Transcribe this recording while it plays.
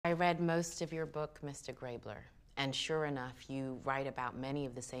I read most of your book, Mr. Grabler, and sure enough, you write about many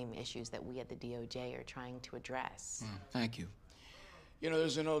of the same issues that we at the DOJ are trying to address. Thank you. You know,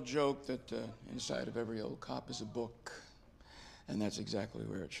 there's an old joke that inside of every old cop is a book, and that's exactly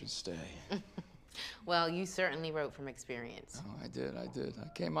where it should stay. Well, you certainly wrote from experience. Oh, I did. I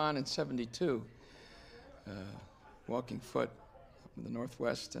came on in '72, walking foot up in the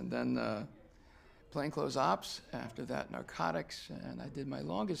Northwest, and then plainclothes ops, after that narcotics, and I did my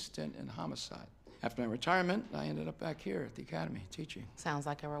longest stint in homicide. After my retirement, I ended up back here at the academy teaching. Sounds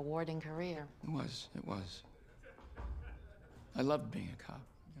like a rewarding career. It was. I loved being a cop.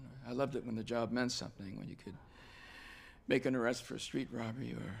 You know, I loved it when the job meant something, when you could make an arrest for a street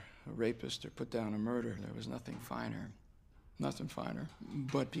robbery or a rapist or put down a murder. There was nothing finer. Nothing finer.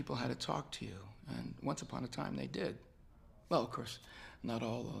 But people had to talk to you, and once upon a time they did. Well, of course, not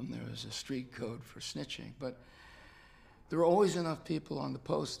all of them. There was a street code for snitching, but there were always enough people on the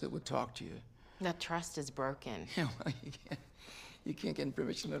post that would talk to you. That trust is broken. Yeah, well, you can't get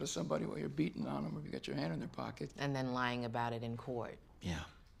information out of somebody while you're beating on them or you got your hand in their pocket. And then lying about it in court. Yeah.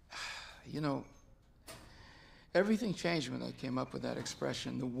 You know, everything changed when I came up with that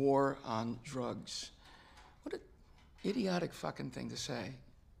expression, the war on drugs. What an idiotic fucking thing to say.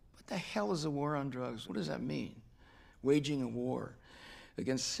 What the hell is a war on drugs? What does that mean? Waging a war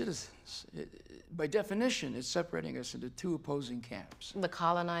against citizens. By definition, it's separating us into two opposing camps. The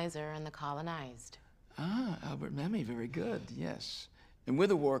colonizer and the colonized. Ah, Albert Memmi, very good, yes. And with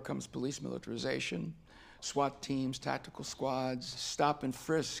the war comes police militarization, SWAT teams, tactical squads, stop and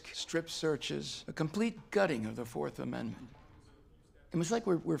frisk, strip searches, a complete gutting of the Fourth Amendment. It was like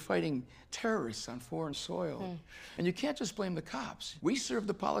we're fighting terrorists on foreign soil. And you can't just blame the cops. We serve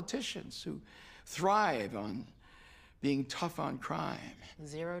the politicians who thrive on being tough on crime.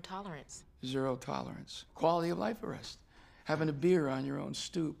 Zero tolerance. Zero tolerance. Quality of life arrest. Having a beer on your own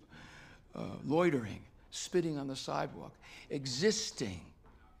stoop. Loitering. Spitting on the sidewalk. Existing.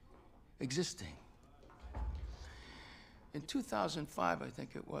 In 2005, I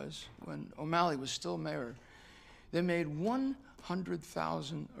think it was, when O'Malley was still mayor, they made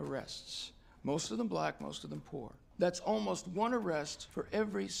 100,000 arrests. Most of them black, most of them poor. That's almost one arrest for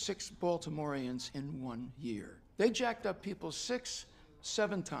every 6 Baltimoreans in 1 year. They jacked up people 6,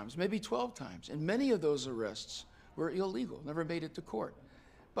 7 times, maybe 12 times, and many of those arrests were illegal, never made it to court.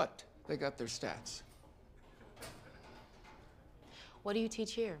 But they got their stats. What do you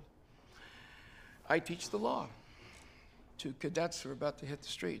teach here? I teach the law to cadets who are about to hit the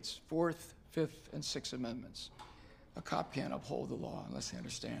streets. 4th, 5th, and 6th Amendments. A cop can't uphold the law unless he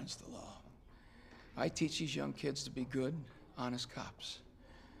understands the law. I teach these young kids to be good, honest cops.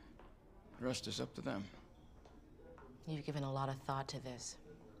 The rest is up to them. You've given a lot of thought to this.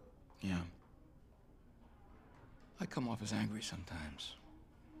 Yeah. I come off as angry sometimes.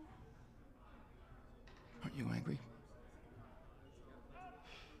 Aren't you angry?